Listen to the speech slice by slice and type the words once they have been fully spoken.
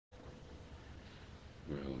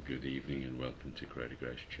Well, good evening and welcome to Greater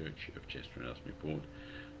Grace Church of Chester and Elsmere.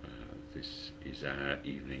 This is our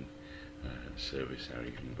evening service, our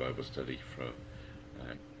evening Bible study for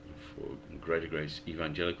Greater Grace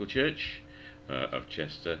Evangelical Church of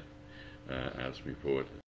Chester, Elsmere.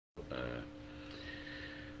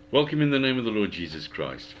 Welcome in the name of the Lord Jesus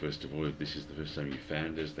Christ. First of all, if this is the first time you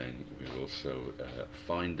found us, then we're also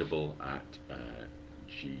findable at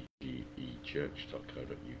gegechurch.co.uk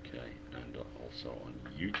and also on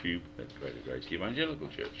YouTube at Greater Grace Evangelical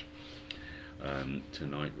Church.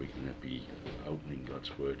 Tonight we're going to be opening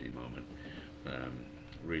God's Word in a moment.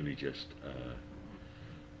 Really just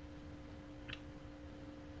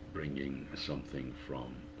bringing something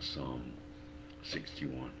from Psalm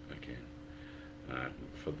 61 again.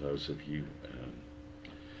 For those of you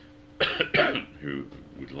who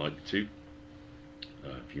would like to,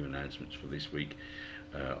 a few announcements for this week.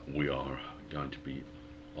 We are going to be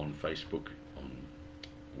on Facebook on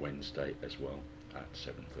Wednesday as well at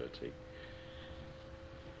 7:30.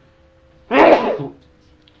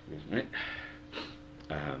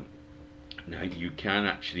 Now you can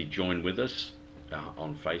actually join with us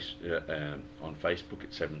on Facebook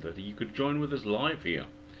at 7:30. You could join with us live here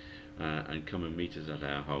and come and meet us at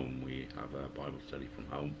our home. We have a Bible study from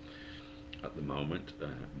home at the moment,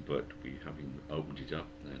 but we haven't opened it up,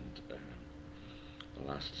 and the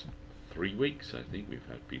last 3 weeks I think we've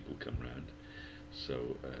had people come round,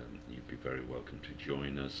 so you'd be very welcome to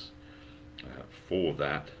join us for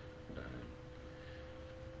that,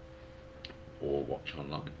 or watch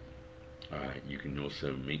online. You can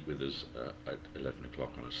also meet with us at 11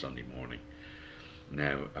 o'clock on a Sunday morning.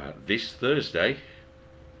 Now this Thursday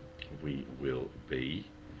we will be,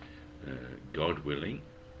 God willing,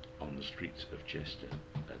 on the streets of Chester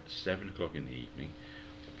at 7 o'clock in the evening.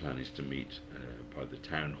 The plan is to meet by the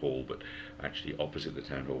town hall, but actually opposite the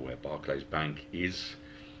town hall where Barclays Bank is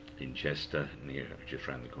in Chester, just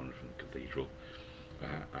round the corner from the cathedral,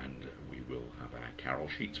 and we will have our carol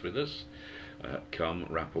sheets with us. Come,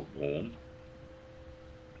 wrap up warm,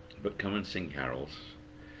 but come and sing carols,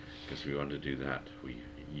 because we want to do that. We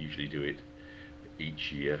usually do it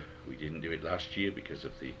each year. We didn't do it last year because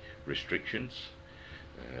of the restrictions,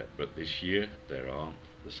 but this year there are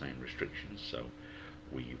the same restrictions, so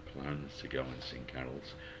we plan to go and sing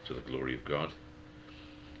carols to the glory of God,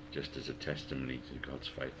 just as a testimony to God's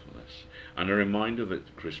faithfulness, and a reminder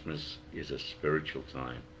that Christmas is a spiritual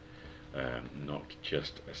time, not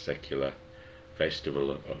just a secular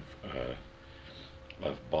festival of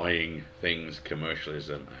buying things,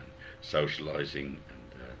 commercialism and socializing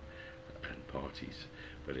and parties,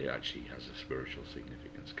 but it actually has a spiritual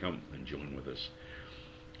significance. Come and join with us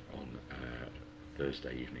on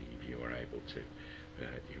Thursday evening if you are able to.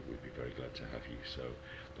 We'd be very glad to have you. So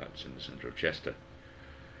that's in the centre of Chester.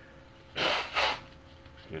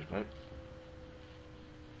 Excuse me.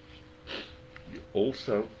 You're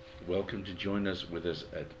also welcome to join us with us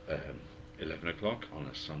at 11 o'clock on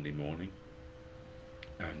a Sunday morning,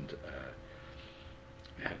 and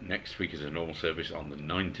next week is a normal service on the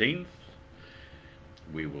 19th.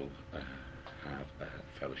 We will have a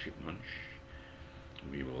fellowship lunch.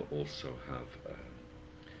 We will also have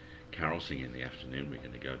carol singing in the afternoon. We're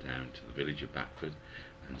going to go down to the village of Batford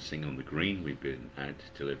and sing on the green. We've been out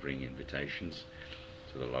delivering invitations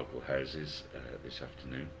to the local houses this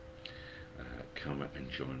afternoon. Come and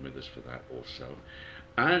join with us for that also.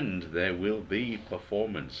 And there will be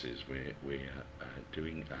performances. We're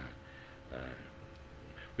doing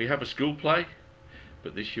we have a school play,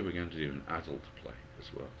 but this year we're going to do an adult play as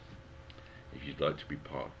well. If you'd like to be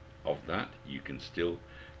part of that, you can still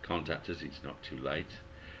contact us. It's not too late.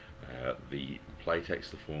 The play takes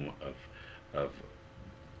the form of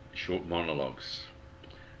short monologues,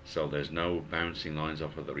 so there's no bouncing lines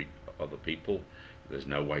off other people. There's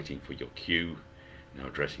no waiting for your cue, no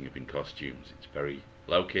dressing up in costumes. It's very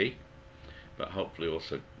low-key, but hopefully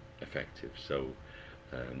also effective. So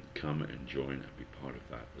come and join and be part of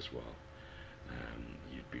that as well.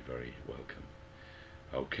 You'd be very welcome.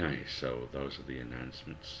 Okay, so those are the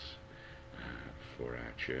announcements for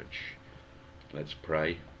our church. Let's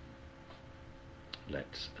pray.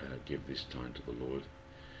 Let's give this time to the Lord,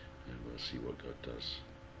 and we'll see what God does.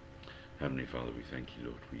 Heavenly Father, we thank you,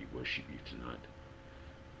 Lord. We worship you tonight.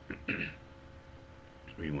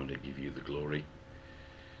 We want to give you the glory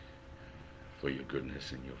for your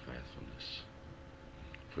goodness and your faithfulness,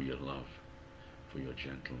 for your love, for your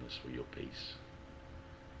gentleness, for your peace.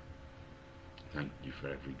 Thank you for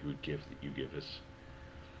every good gift that you give us.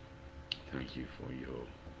 Thank you for your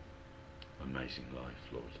amazing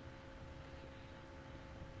life, Lord.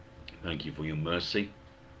 Thank you for your mercy.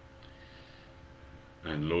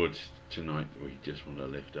 And Lord, tonight we just want to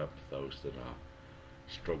lift up those that are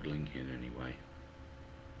struggling in any way,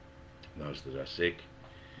 those that are sick.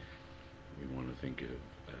 We want to think of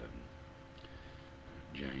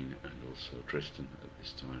Jane and also Tristan at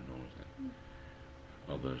this time, Lord, and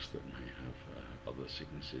others that may have other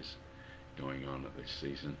sicknesses going on at this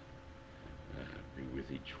season. Be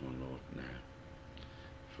with each one, Lord, now.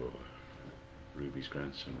 For Ruby's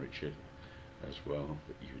grandson Richard as well,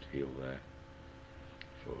 that you'd heal there.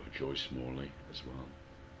 For Joyce Morley as well.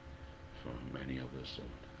 For many others,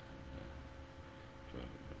 Lord. For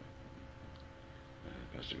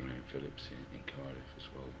Pastor Graham Phillips in Cardiff as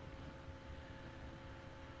well.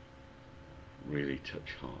 Really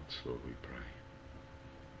touch hearts, Lord, we pray.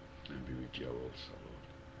 And be with Joe also, Lord.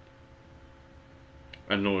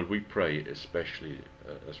 And Lord, we pray especially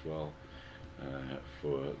as well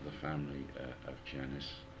for the family of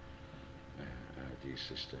Janice, our dear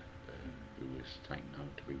sister, who is taken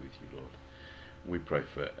home to be with you, Lord. We pray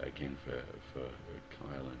for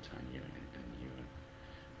Kyle and Tanya and you,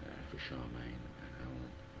 and for Charmaine and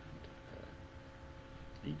Alan,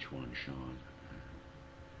 and each one, Sean,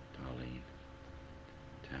 Darlene,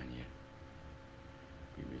 Tanya.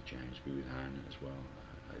 Be with James, be with Hannah as well,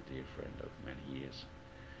 a dear friend of many years,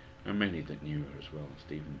 and many that knew her as well,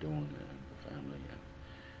 Stephen Dawn and the family, and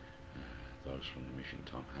those from the mission,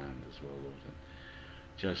 Tom Hand as well, Lord, and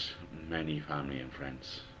just many family and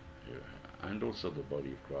friends, and also the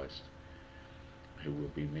body of Christ, who will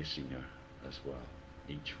be missing her as well,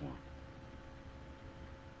 each one.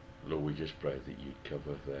 Lord, we just pray that you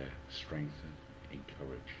cover their strength and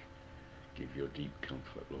encourage, give your deep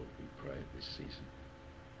comfort, Lord, we pray this season.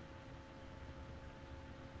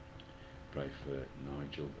 Pray for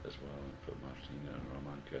Nigel as well, and for Martina and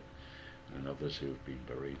Romanka, and others who have been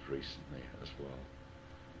bereaved recently as well.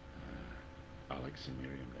 Alex and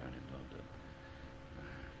Miriam down in London.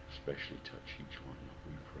 Especially touch each one, Lord,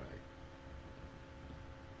 we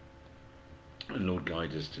pray. And Lord,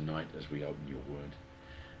 guide us tonight as we open your word.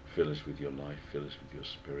 Fill us with your life, fill us with your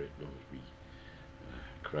spirit, Lord. We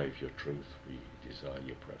crave your truth, we desire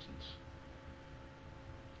your presence.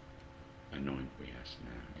 Anoint, we ask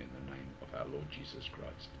now, in the name of our Lord Jesus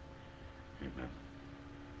Christ. Amen.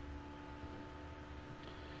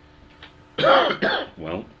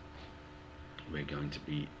 Well, we're going to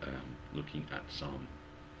be looking at Psalm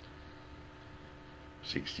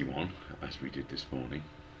 61, as we did this morning,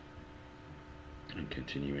 and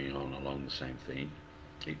continuing on along the same theme.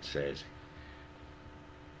 It says,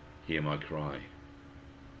 "Hear my cry,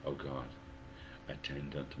 O God,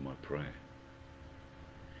 attend unto my prayer.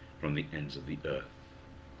 From the ends of the earth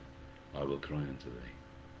I will cry unto thee,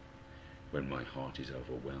 when my heart is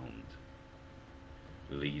overwhelmed.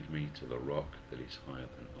 Lead me to the rock that is higher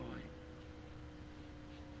than I.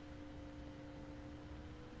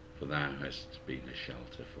 For thou hast been a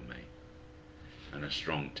shelter for me, and a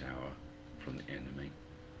strong tower from the enemy.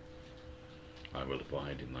 I will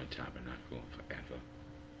abide in thy tabernacle forever.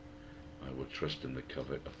 I will trust in the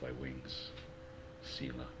covert of thy wings.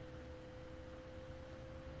 Selah.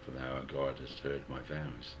 For thou, O God, hast heard my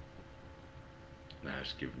vows. Thou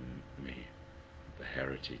hast given me the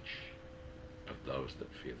heritage of those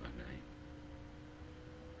that fear thy name.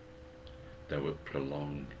 Thou wilt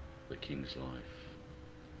prolong the king's life,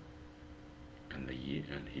 and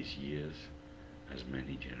his years as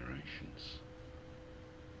many generations.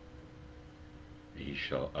 He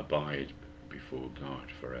shall abide before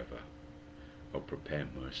God forever. O prepare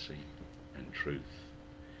mercy and truth,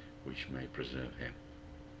 which may preserve him.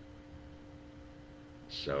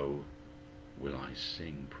 So will I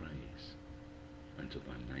sing praise unto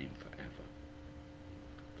thy name forever,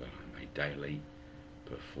 that I may daily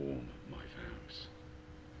perform my vows."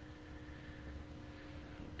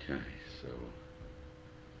 Okay, so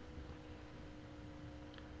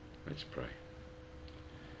let's pray.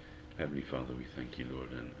 Heavenly Father, we thank you,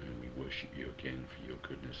 Lord, and we worship you again for your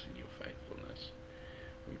goodness and your faithfulness.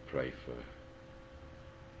 We pray for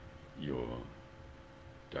your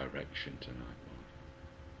direction tonight, Lord,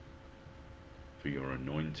 for your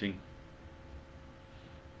anointing.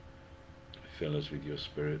 Fill us with your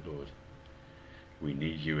Spirit, Lord. We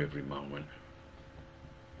need you every moment.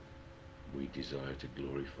 We desire to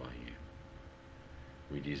glorify you.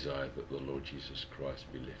 We desire that the Lord Jesus Christ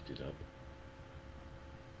be lifted up.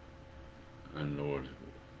 And Lord,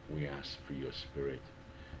 we ask for your Spirit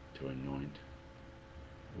to anoint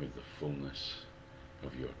with the fullness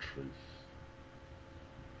of your truth.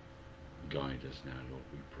 Guide us now, Lord,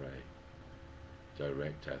 we pray.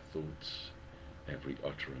 Direct our thoughts, every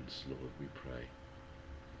utterance, Lord, we pray.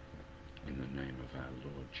 In the name of our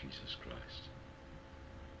Lord Jesus Christ.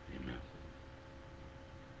 Amen.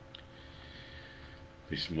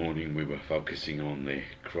 This morning we were focusing on the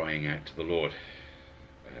crying out to the Lord.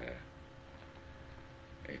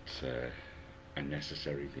 It's a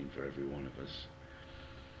necessary thing for every one of us.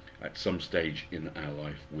 At some stage in our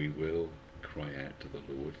life we will cry out to the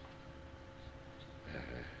Lord.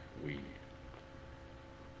 We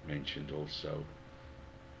mentioned also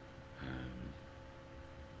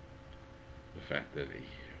the fact that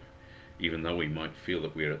even though we might feel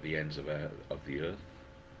that we're at the ends of the earth,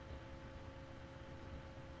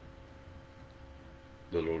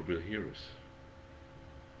 the Lord will hear us.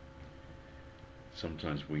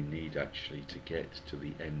 Sometimes we need actually to get to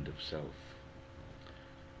the end of self,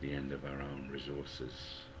 the end of our own resources.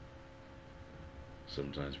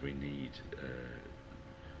 Sometimes we need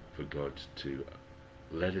for God to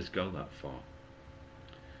let us go that far.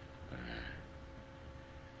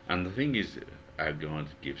 And the thing is, our God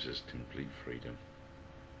gives us complete freedom.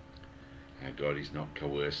 Our God is not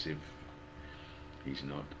coercive. He's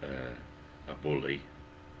not a bully.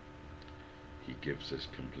 He gives us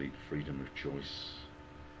complete freedom of choice,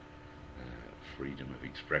 freedom of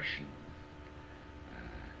expression,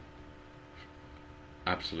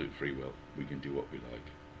 absolute free will. We can do what we like.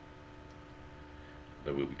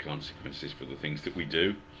 There will be consequences for the things that we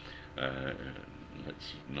do.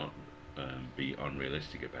 Let's not be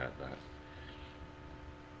unrealistic about that.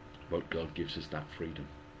 But God gives us that freedom,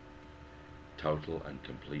 total and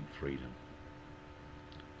complete freedom.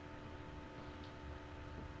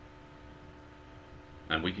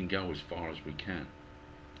 And we can go as far as we can.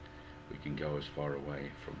 We can go as far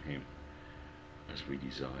away from Him as we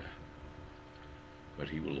desire. But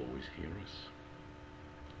He will always hear us.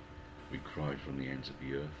 We cry from the ends of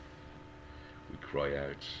the earth. We cry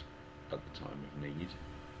out at the time of need.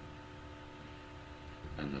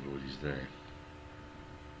 And the Lord is there.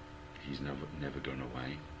 He's never gone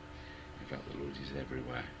away. In fact, the Lord is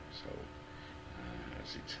everywhere. So,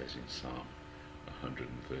 as it says in Psalm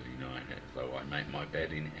 139, though I make my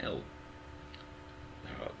bed in hell,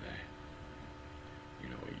 thou art there. You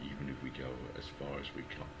know, even if we go as far as we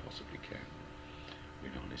possibly can, we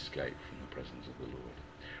don't escape from the presence of the Lord.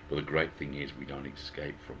 But the great thing is, we don't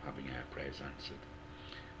escape from having our prayers answered,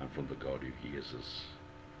 and from the God who hears us.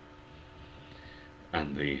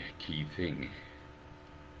 And the key thing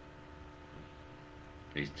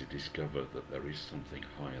is to discover that there is something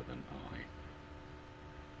higher than I.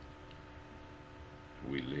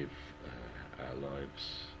 We live our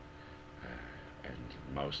lives, and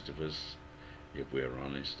most of us, if we're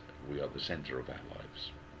honest, we are the centre of our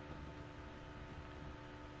lives.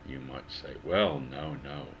 You might say, well, no,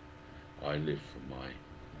 I live for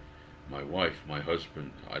my wife, my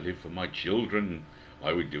husband, I live for my children,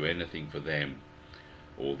 I would do anything for them.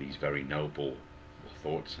 All these very noble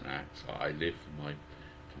thoughts and acts. I live for my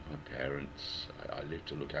parents, I live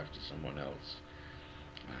to look after someone else.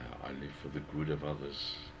 I live for the good of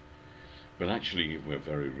others. But actually, if we're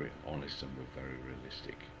very honest and we're very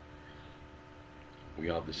realistic, we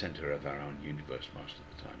are the centre of our own universe most of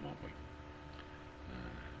the time, aren't we?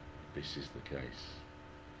 This is the case.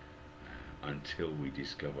 Until we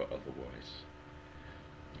discover otherwise.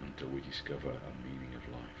 Until we discover a meaning of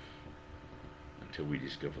life. Until we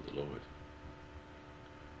discover the Lord.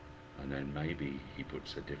 And then maybe He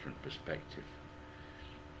puts a different perspective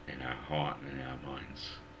in our heart and in our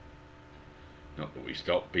minds. Not that we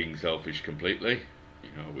stop being selfish completely.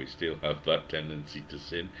 You know, we still have that tendency to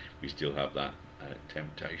sin. We still have that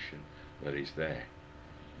temptation that is there.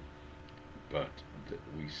 But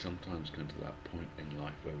we sometimes come to that point in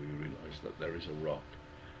life where we realise that there is a rock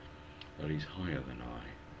that is higher than I.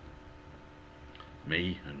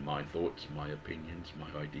 Me and my thoughts, my opinions,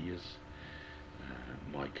 my ideas,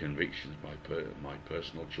 my convictions, my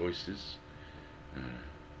personal choices,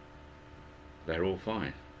 they're all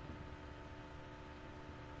fine.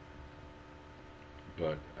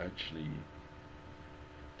 But actually,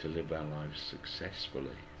 to live our lives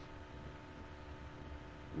successfully,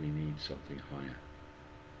 we need something higher.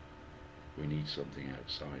 We need something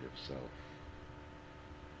outside of self.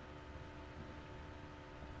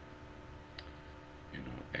 You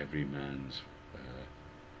know, every man's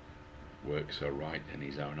works are right in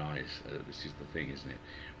his own eyes. This is the thing, isn't it?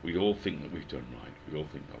 We all think that we've done right. We all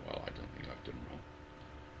think that, well, I don't think I've done wrong.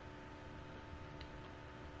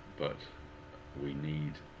 But we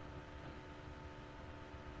need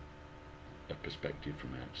a perspective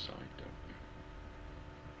from outside, don't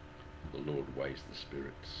we? The Lord weighs the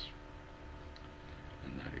spirits,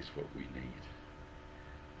 and that is what we need.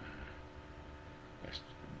 As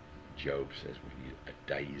Job says, we need a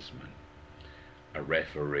daysman, a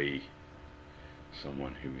referee,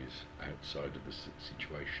 someone who is outside of the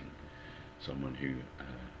situation, someone who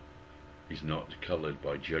is not coloured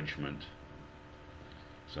by judgment,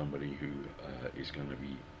 somebody who is going to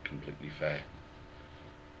be completely fair,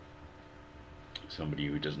 somebody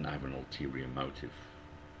who doesn't have an ulterior motive.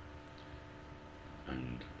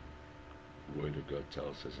 And the Word of God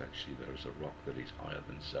tells us actually there is a rock that is higher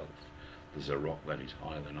than self. There's a rock that is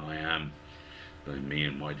higher than I am, than me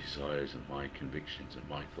and my desires and my convictions and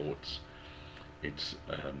my thoughts. It's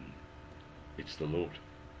the Lord.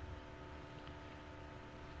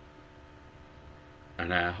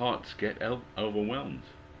 And our hearts get overwhelmed.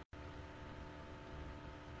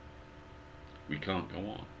 We can't go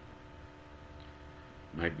on.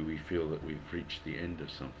 Maybe we feel that we've reached the end of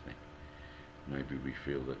something. Maybe we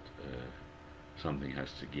feel that something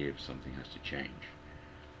has to give, something has to change.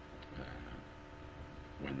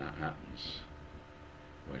 When that happens,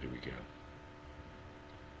 where do we go?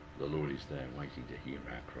 The Lord is there waiting to hear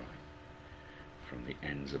our cry. From the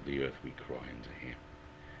ends of the earth we cry unto him,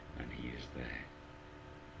 and he is there.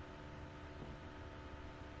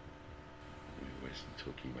 We were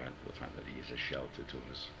talking about the fact that he is a shelter to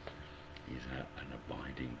us. He's an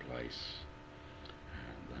abiding place,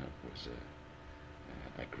 and that was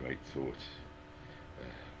a great thought.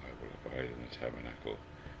 I will abide in the tabernacle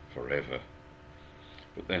forever.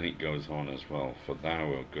 But then it goes on as well, for thou,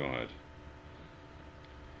 O God,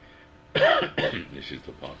 this is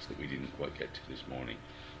the parts that we didn't quite get to this morning,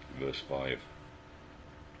 verse 5.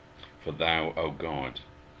 For thou, O God,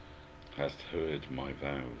 hast heard my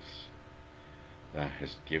vows. Thou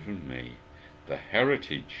hast given me the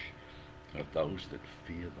heritage of those that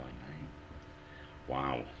fear thy name.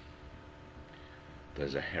 Wow.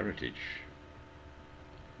 There's a heritage.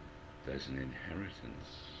 There's an inheritance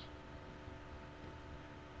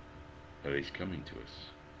that is coming to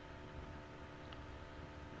us.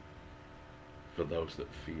 For those that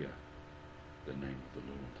fear the name of the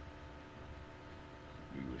Lord.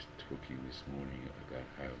 We were talking this morning about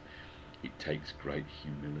how it takes great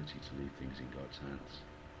humility to leave things in God's hands.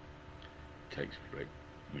 It takes great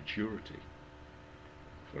maturity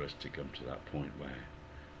for us to come to that point where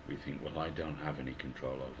we think, well, I don't have any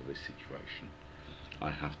control over this situation.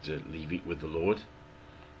 I have to leave it with the Lord.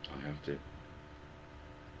 I have to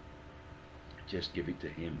just give it to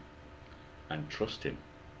him and trust him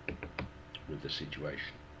with the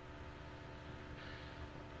situation.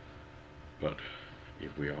 But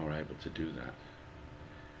if we are able to do that,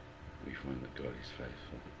 we find that God is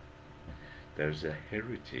faithful. There's a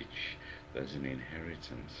heritage, there's an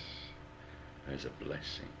inheritance, there's a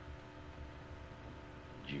blessing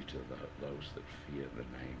due to those that fear the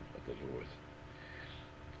name of the Lord.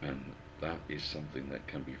 And that is something that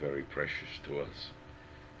can be very precious to us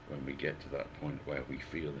when we get to that point where we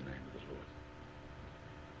feel the name of the Lord.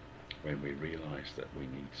 When we realize that we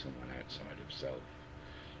need someone outside of self.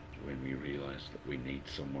 When we realize that we need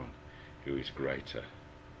someone who is greater.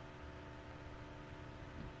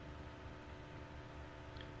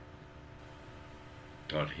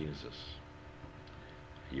 God hears us.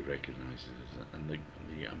 He recognizes us. And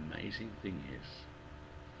the amazing thing is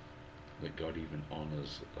that God even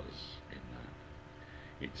honors us in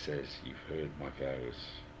that. It says, you've heard my vows,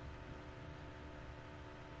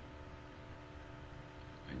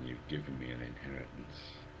 and you've given me an inheritance.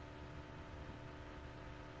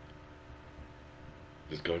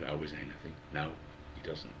 Does God owe us anything? No, he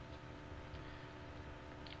doesn't.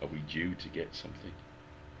 Are we due to get something?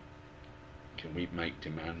 Can we make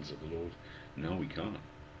demands of the Lord? No, we can't.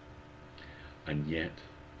 And yet,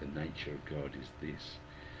 the nature of God is this,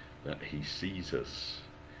 that he sees us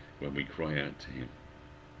when we cry out to him.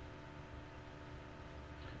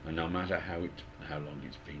 And no matter how long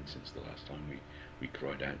it's been since the last time we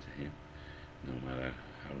cried out to him, no matter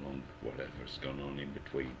how long, whatever's gone on in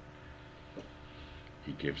between,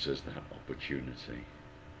 he gives us that opportunity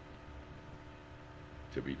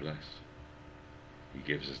to be blessed. He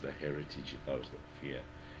gives us the heritage of those that fear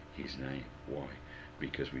his name. Why?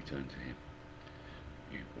 Because we turn to him.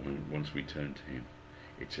 Once we turn to him,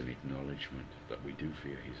 it's an acknowledgement that we do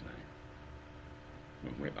fear his name.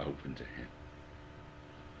 When we're open to him,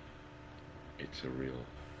 it's a real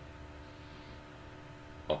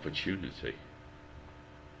opportunity.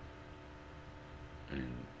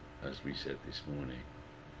 And as we said this morning,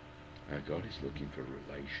 our God is looking for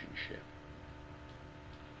relationship.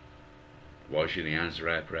 Why should he answer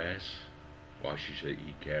our prayers? Why should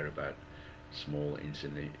he care about small,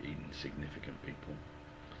 insignificant people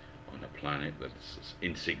on a planet that's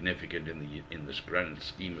insignificant in this grand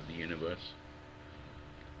scheme of the universe?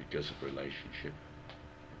 Because of relationship,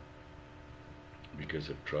 because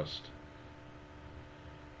of trust.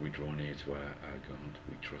 We draw near to our God.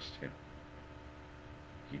 We trust him.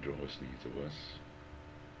 He draws near to us.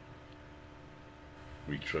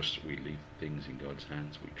 We leave things in God's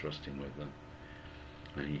hands, we trust him with them,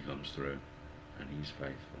 and he comes through, and he's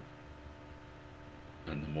faithful.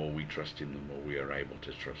 And the more we trust him, the more we are able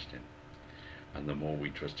to trust him. And the more we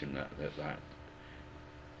trust him, that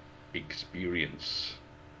experience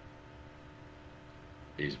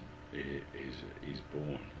is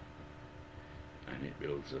born, and it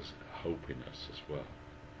builds us hope in us as well.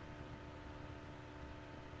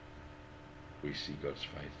 We see God's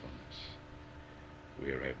faithfulness.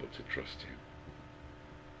 We are able to trust him.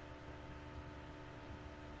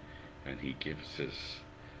 And he gives us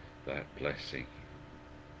that blessing,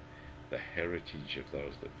 the heritage of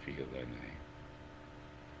those that fear their name.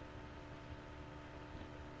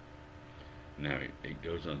 Now it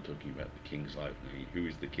goes on talking about the king's life. Now, who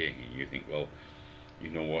is the king? And you think, well, you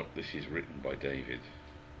know what, this is written by David.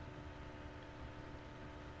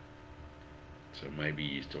 So maybe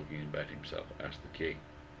he's talking about himself as the king.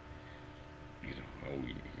 You know, oh,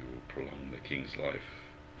 you will prolong the king's life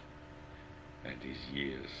and his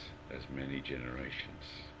years as many generations.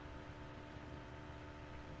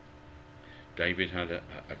 David had a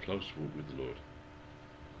close walk with the Lord.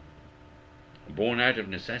 Born out of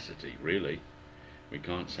necessity, really. We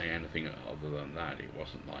can't say anything other than that. It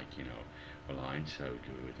wasn't like, you know, well, I'm so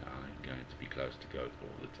good, I'm going to be close to God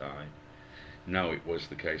all the time. No, it was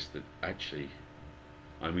the case that actually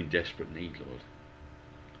I'm in desperate need, Lord.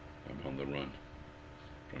 I'm on the run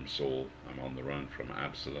from Saul. I'm on the run from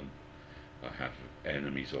Absalom. I have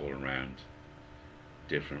enemies all around,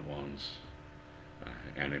 different ones,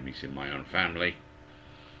 enemies in my own family,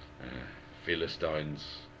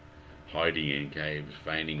 Philistines, hiding in caves,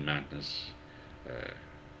 feigning madness,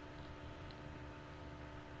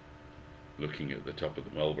 looking at the top of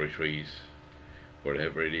the mulberry trees,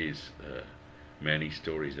 whatever it is. Many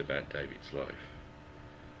stories about David's life.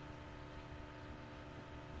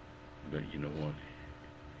 But you know what?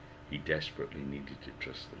 He desperately needed to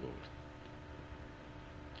trust the Lord.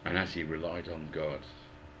 And as he relied on God,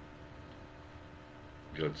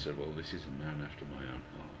 God said, well, this is a man after my own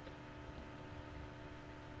heart.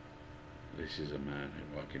 This is a man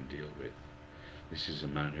who I can deal with. This is a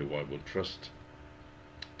man who I will trust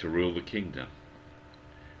to rule the kingdom.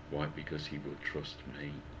 Why? Because he will trust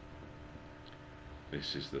me.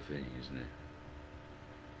 This is the thing, isn't it?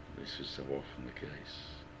 This is so often the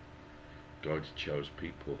case. God chose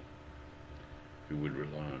people who would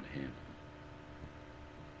rely on him.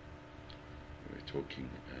 We were talking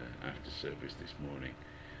after service this morning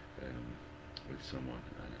with someone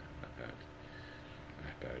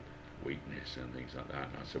about weakness and things like that,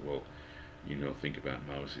 and I said, well, you know, think about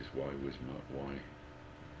Moses. Why was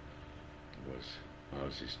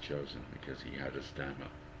Moses chosen? Because he had a stammer.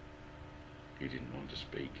 He didn't want to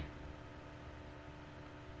speak.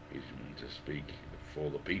 He didn't want to speak for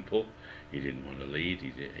the people. He didn't want to lead.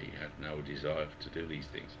 He had no desire to do these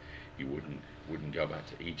things. He wouldn't go back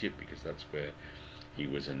to Egypt because that's where he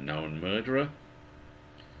was a known murderer.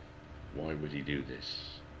 Why would he do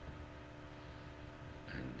this?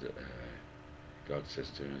 And God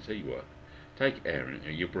says to him, I tell you what, take Aaron,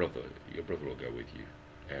 your brother will go with you.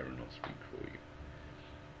 Aaron will speak for you.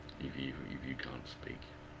 If you can't speak,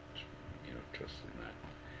 you know, trust in that.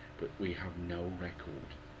 But we have no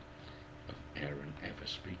record of Aaron ever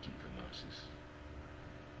speaking for Moses.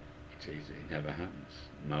 It never happens.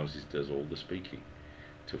 Moses does all the speaking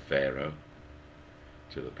to Pharaoh,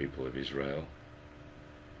 to the people of Israel,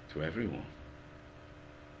 to everyone.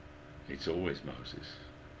 It's always Moses.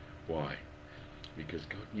 Why? Because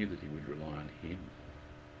God knew that he would rely on him.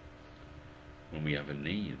 When we have a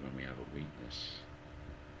need, when we have a weakness,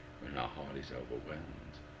 when our heart is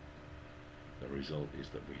overwhelmed, the result is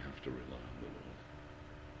that we have to rely on the Lord.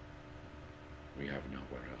 We have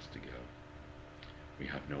nowhere else to go. We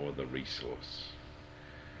have no other resource.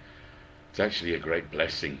 It's actually a great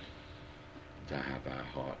blessing to have our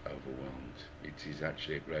heart overwhelmed. It is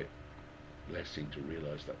actually a great blessing to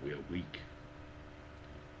realize that we are weak,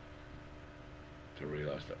 to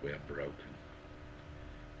realize that we are broken.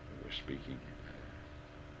 We were speaking,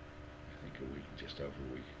 I think just over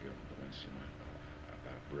a week ago on the Wednesday night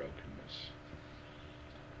about brokenness.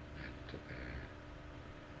 And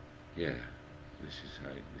yeah, this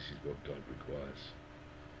is what God requires,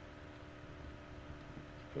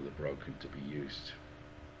 for the broken to be used,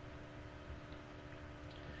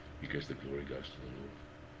 because the glory goes to the Lord.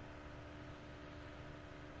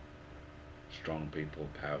 Strong people,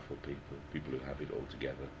 powerful people, people who have it all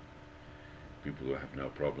together, people who have no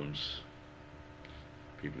problems,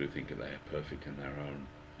 people who think that they are perfect in their own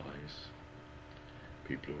eyes,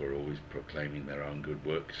 people who are always proclaiming their own good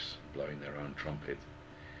works, blowing their own trumpet,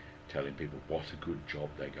 telling people what a good job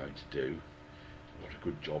they're going to do, what a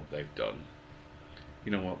good job they've done.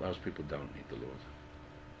 You know what? Those people don't need the Lord.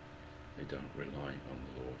 They don't rely on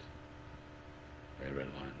the Lord. They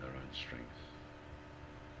rely on their own strength.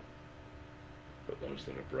 But those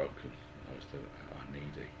that are broken, those that are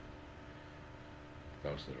needy,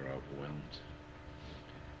 those that are overwhelmed,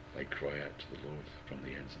 they cry out to the Lord from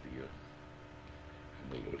the ends of the earth.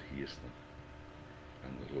 And the Lord hears them.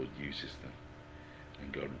 And the Lord uses them.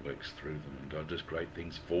 And God works through them. And God does great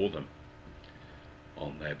things for them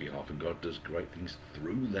on their behalf. And God does great things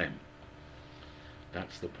through them.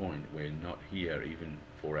 That's the point. We're not here even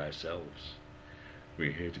for ourselves.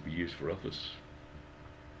 We're here to be used for others.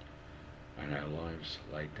 And our lives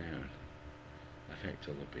laid down affect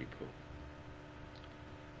other people.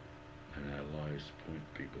 And our lives point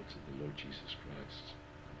people to the Lord Jesus Christ,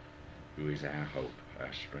 who is our hope,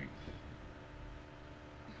 our strength,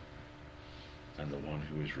 and the one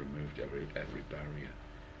who has removed every barrier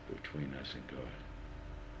between us and God.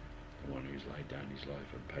 The one who's laid down his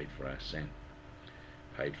life and paid for our sin,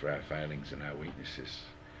 paid for our failings and our weaknesses,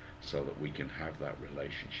 so that we can have that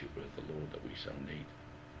relationship with the Lord that we so need.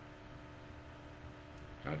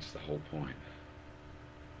 That's the whole point.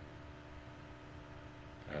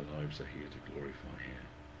 Our lives are here to glorify Him.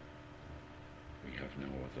 We have no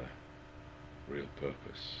other real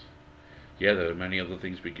purpose. Yeah, there are many other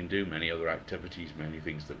things we can do, many other activities, many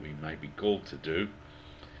things that we may be called to do,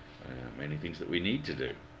 many things that we need to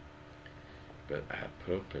do. But our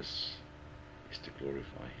purpose is to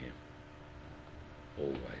glorify Him,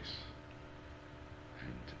 always.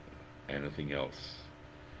 And anything else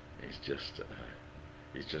is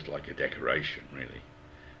just like a decoration, really.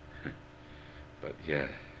 But yeah,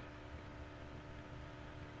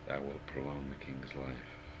 that will prolong the King's life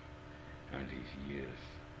and his years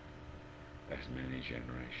as many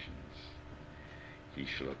generations. He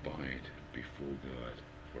shall abide before God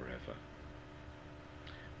forever.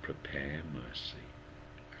 Prepare mercy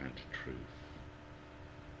and truth,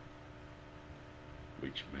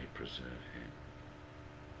 which may preserve him.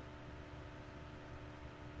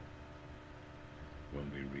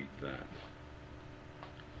 When we read that,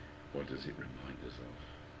 what does it remind us of?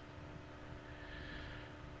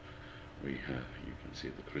 We have, you can see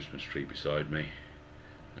the Christmas tree beside me,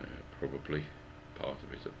 probably, part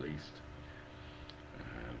of it at least.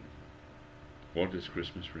 What does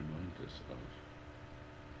Christmas remind us of?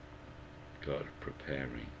 God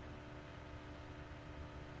preparing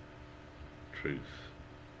truth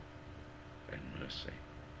and mercy.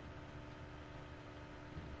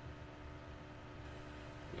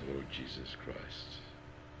 The Lord Jesus Christ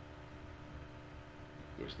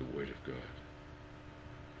was the Word of God.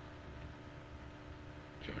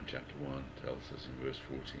 John chapter 1 tells us in verse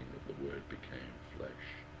 14 that the Word became flesh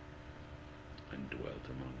and dwelt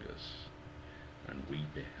among us, and we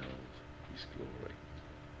beheld his glory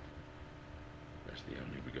as the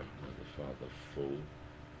only begotten of the Father, full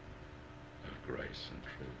of grace and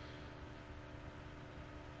truth.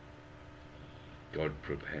 God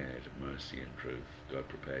prepared mercy and truth. God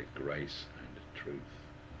prepared grace and truth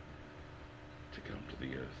to come to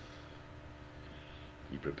the earth.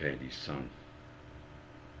 He prepared his Son.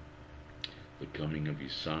 The coming of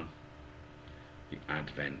his Son, the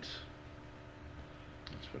Advent.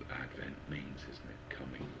 That's what Advent means, isn't it?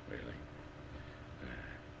 Coming, really,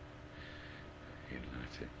 in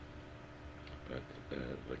Latin. But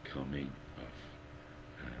the coming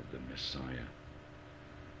of the Messiah,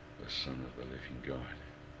 the Son of the living God,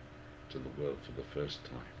 to the world for the first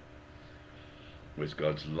time, was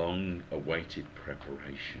God's long-awaited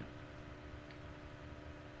preparation.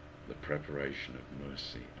 The preparation of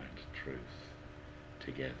mercy and truth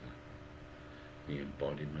together. The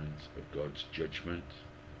embodiment of God's judgment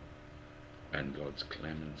and God's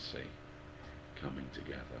clemency coming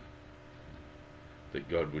together. That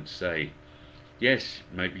God would say, yes,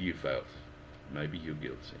 maybe you failed. Maybe you're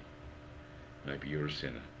guilty. Maybe you're a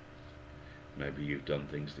sinner. Maybe you've done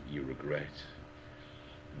things that you regret.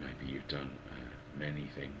 Maybe you've done many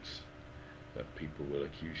things that people will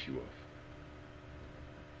accuse you of.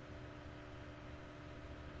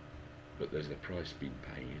 But there's a price being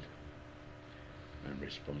paid, and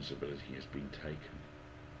responsibility has been taken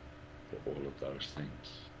for all of those things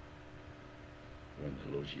when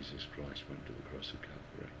the Lord Jesus Christ went to the cross of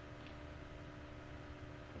Calvary.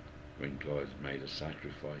 When God made a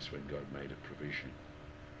sacrifice, when God made a provision,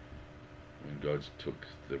 when God took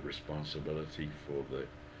the responsibility for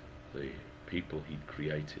the people he'd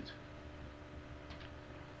created,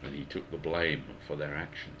 and he took the blame for their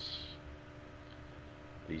actions.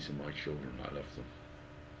 These are my children, I love them.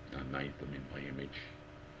 I made them in my image.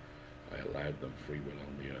 I allowed them free will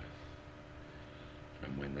on the earth.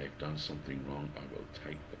 And when they've done something wrong, I will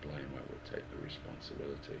take the blame, I will take the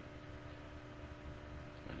responsibility,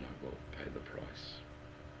 and I will pay the price.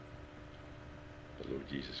 The Lord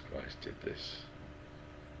Jesus Christ did this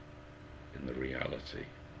in the reality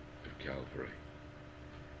of Calvary.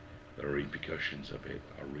 The repercussions of it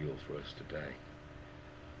are real for us today.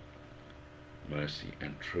 Mercy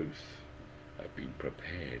and truth have been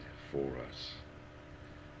prepared for us.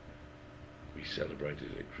 We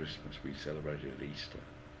celebrated it at Christmas, we celebrated it at Easter.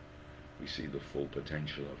 We see the full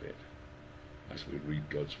potential of it as we read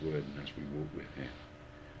God's word and as we walk with him.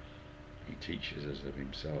 He teaches us of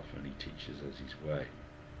himself and he teaches us his way.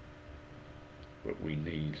 But we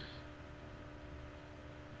need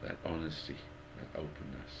that honesty, that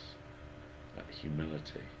openness, that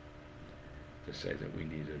humility to say that we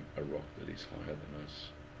need a rock that is higher than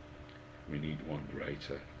us. We need one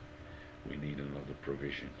greater. We need another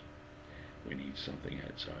provision. We need something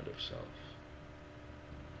outside of self.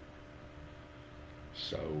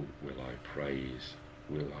 So will I praise,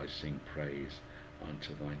 will I sing praise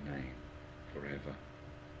unto thy name forever,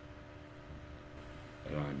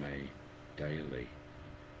 that I may daily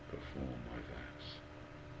perform my vows.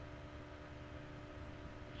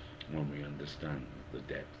 When we understand the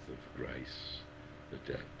depth of grace, the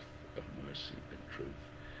depth of mercy and truth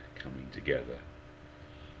coming together,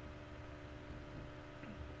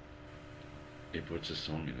 it puts a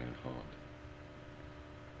song in our heart.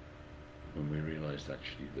 When we realise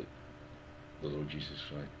actually that the Lord Jesus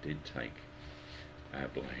Christ did take our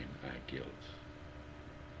blame, our guilt,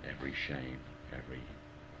 every shame, every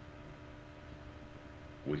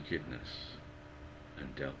wickedness,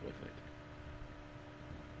 and dealt with it,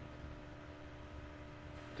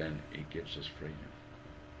 then it gives us freedom.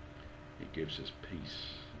 It gives us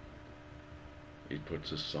peace. It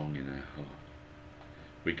puts a song in our heart.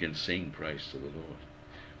 We can sing praise to the Lord.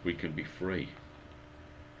 We can be free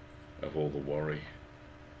of all the worry,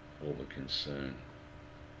 all the concern,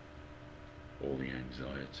 all the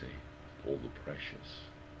anxiety, all the pressures,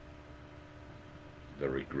 the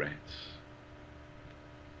regrets.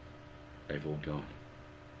 They've all gone.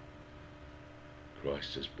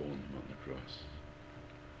 Christ has borne them on the cross,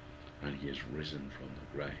 and he has risen from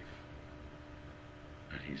the grave,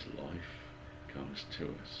 and his life comes to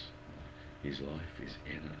us. His life is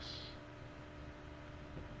in us.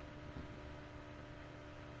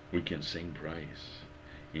 We can sing praise.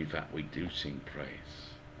 In fact, we do sing praise,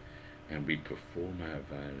 and we perform our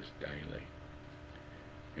vows daily.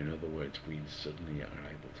 In other words, we suddenly are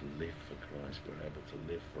able to live for Christ. We're able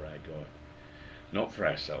to live for our God. Not for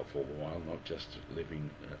ourselves all the while, not just living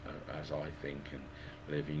as I think and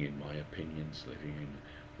living in my opinions, living in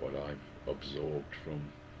what I've absorbed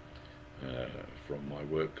from my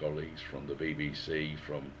work colleagues, from the BBC,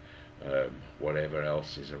 from whatever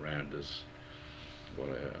else is around us,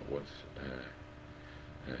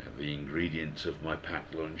 the ingredients of my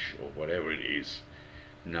packed lunch or whatever it is.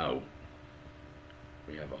 No,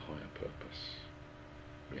 we have a higher purpose.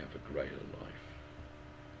 We have a greater life.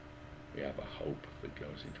 We have a hope that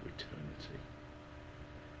goes into eternity.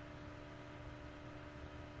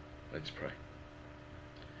 Let's pray.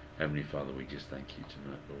 Heavenly Father, we just thank you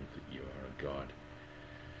tonight, Lord, that you are a God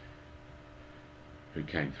who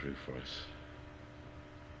came through for us,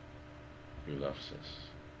 who loves us,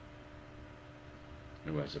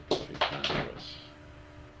 who has a perfect plan for us.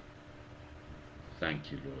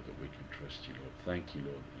 Thank you, Lord, that we can trust you, Lord. Thank you,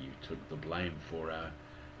 Lord, that you took the blame for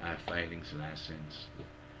our failings and our sins.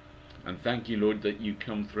 And thank you, Lord, that you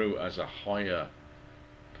come through as a higher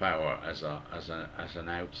power, as an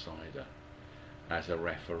outsider, as a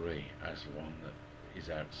referee, as one that is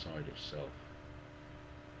outside of self.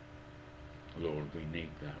 Lord, we need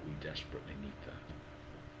that. We desperately need that.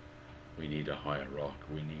 We need a higher rock.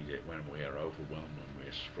 We need it when we are overwhelmed, when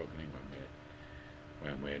we're struggling,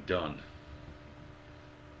 when we're done.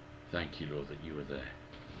 Thank you, Lord, that you are there.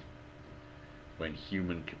 When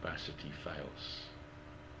human capacity fails,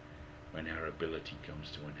 when our ability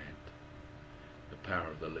comes to an end, the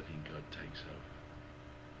power of the living God takes over.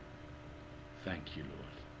 Thank you,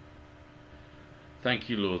 Lord. Thank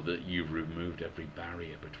you, Lord, that you've removed every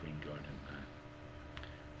barrier between God and man.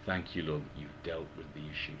 Thank you, Lord, that you've dealt with the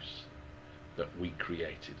issues that we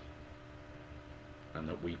created and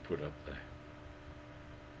that we put up there.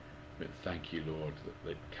 But thank you, Lord,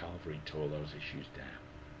 that Calvary tore those issues down,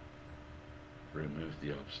 removed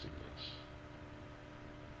the obstacles,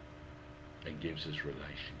 and gives us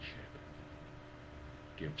relationship,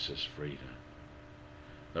 gives us freedom,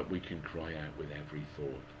 that we can cry out with every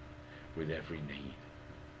thought, with every need,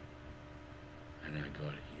 and our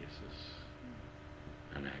God hears us,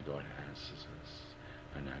 and our God answers us,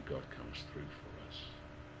 and our God comes through for us.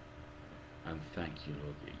 And thank you,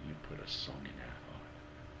 Lord, that you put a song in our heart,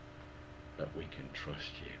 that we can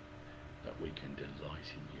trust you, that we can delight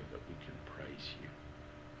in you, that we can praise you.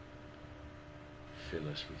 Fill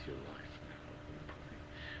us with your life now, Lord, we pray.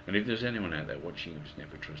 And if there's anyone out there watching who's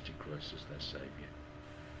never trusted Christ as their Saviour,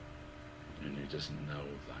 and who doesn't know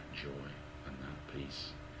of that joy and that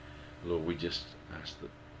peace, Lord, we just ask that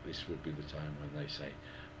this would be the time when they say,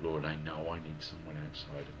 Lord, I know I need someone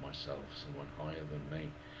outside of myself, someone higher than me,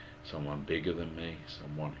 someone bigger than me,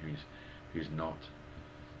 someone who's not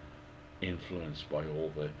influenced by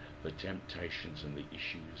all the temptations and the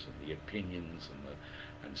issues and the opinions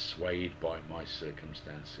and swayed by my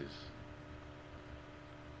circumstances.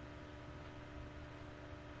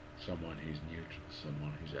 Someone who's neutral,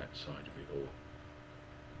 someone who's outside of it all.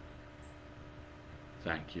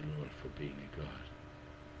 Thank you, Lord, for being a God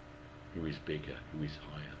who is bigger, who is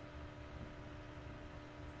higher.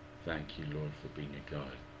 Thank you, Lord, for being a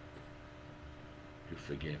God who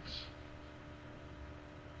forgives.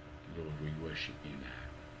 Lord, we worship you now.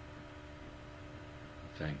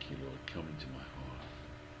 Thank you, Lord. Come into my heart.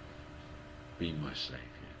 Be my Saviour.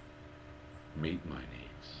 Meet my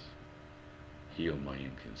needs. Heal my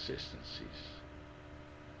inconsistencies.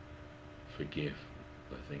 Forgive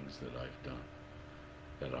the things that I've done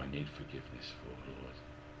that I need forgiveness for, Lord.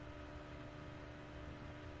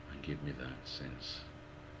 And give me that sense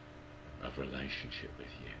of relationship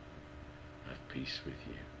with you, of peace with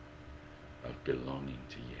you, of belonging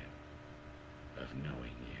to you, of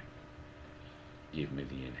knowing you. Give me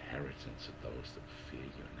the inheritance of those that fear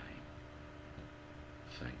your name.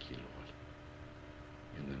 Thank you, Lord.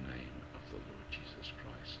 In the name of the Lord Jesus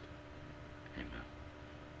Christ. Amen.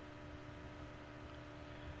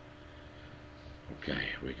 Okay,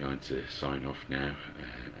 we're going to sign off now,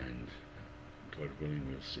 and God willing,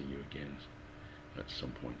 we'll see you again at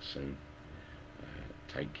some point soon.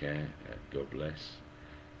 Take care, God bless,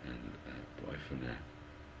 and bye for now.